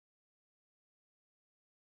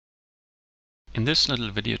In this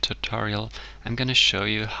little video tutorial I'm going to show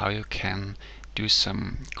you how you can do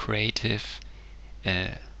some creative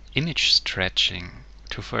image stretching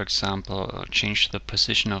to, for example, change the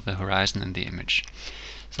position of the horizon in the image.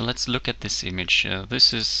 So let's look at this image.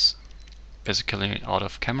 This is basically out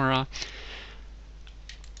of camera,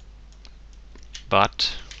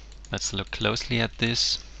 but let's look closely at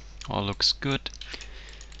this. All looks good.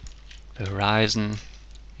 The horizon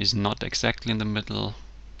is not exactly in the middle,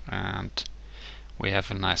 and we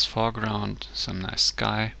have a nice foreground, some nice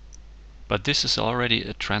sky. But this is already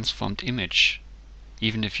a transformed image,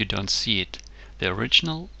 even if you don't see it. The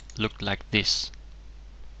original looked like this.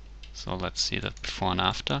 So let's see that before and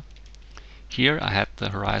after. Here I had the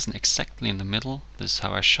horizon exactly in the middle. This is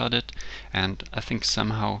how I shot it, and I think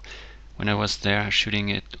somehow when I was there shooting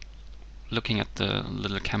it, looking at the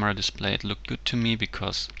little camera display, it looked good to me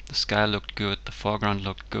because the sky looked good, the foreground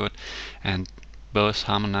looked good, and both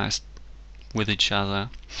harmonized with each other.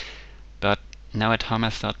 But now at home I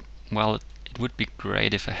thought, well, it would be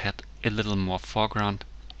great if I had a little more foreground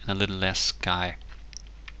and a little less sky.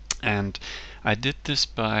 And I did this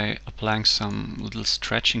by applying some little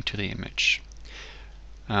stretching to the image.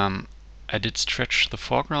 I did stretch the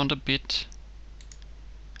foreground a bit.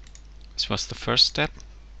 This was the first step.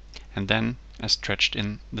 And then I stretched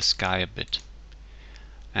in the sky a bit.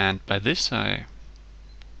 And by this I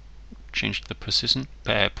changed the position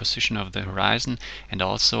of the horizon, and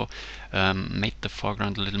also made the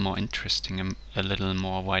foreground a little more interesting, a little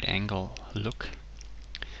more wide angle look.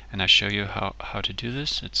 And I show you how to do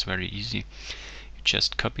this. It's very easy. You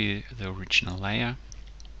just copy the original layer,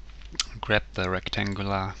 grab the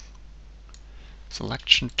rectangular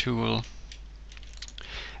selection tool,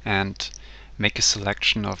 and make a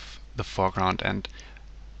selection of the foreground. And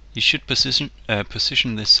you should position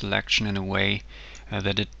this selection in a way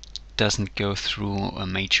that it doesn't go through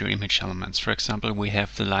major image elements. For example, we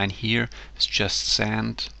have the line here, it's just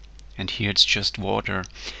sand, and here it's just water.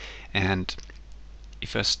 And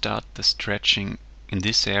if I start the stretching in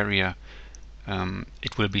this area,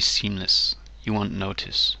 it will be seamless. You won't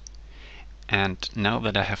notice. And now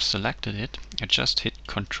that I have selected it, I just hit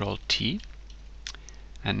Ctrl T,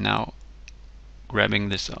 and now grabbing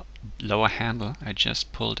this lower handle, I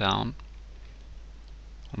just pull down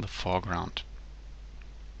on the foreground.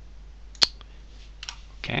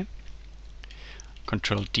 Okay.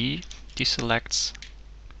 Ctrl D deselects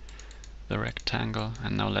the rectangle,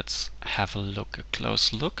 and now let's have a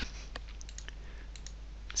close look.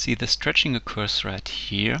 See, the stretching occurs right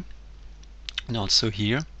here and also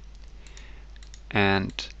here.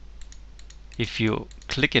 And if you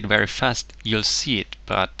click it very fast, you'll see it,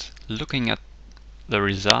 but looking at the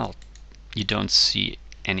result, you don't see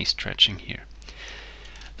any stretching here.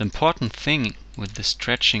 The important thing with the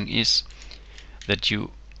stretching is that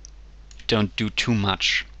you don't do too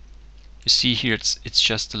much. You see here it's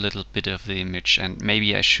just a little bit of the image, and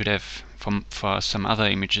maybe I should have, for some other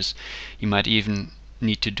images, you might even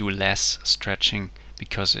need to do less stretching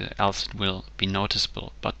because else it will be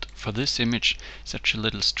noticeable. But for this image, such a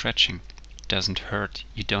little stretching doesn't hurt,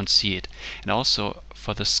 you don't see it. And also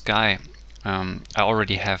for the sky, I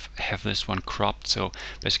already have this one cropped, so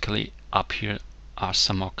basically up here are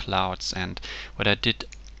some more clouds. And what I did,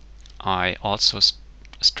 I also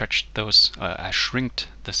stretched those, I shrinked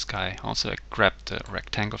the sky. Also I grabbed the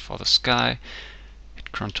rectangle for the sky,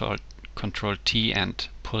 hit Ctrl T and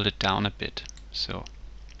pulled it down a bit. So,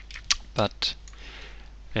 but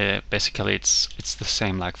basically it's the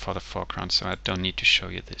same like for the foreground, so I don't need to show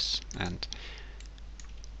you this. And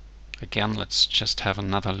again, let's just have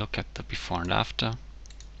another look at the before and after.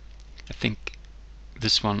 I think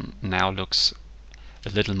this one now looks a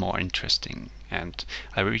little more interesting, and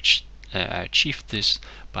I achieved this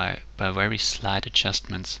by very slight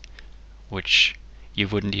adjustments, which you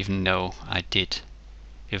wouldn't even know I did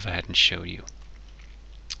if I hadn't showed you.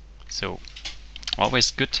 So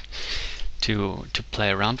always good to play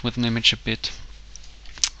around with an image a bit,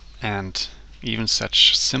 and even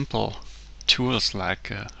such simple tools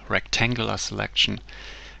like rectangular selection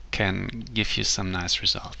can give you some nice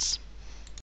results.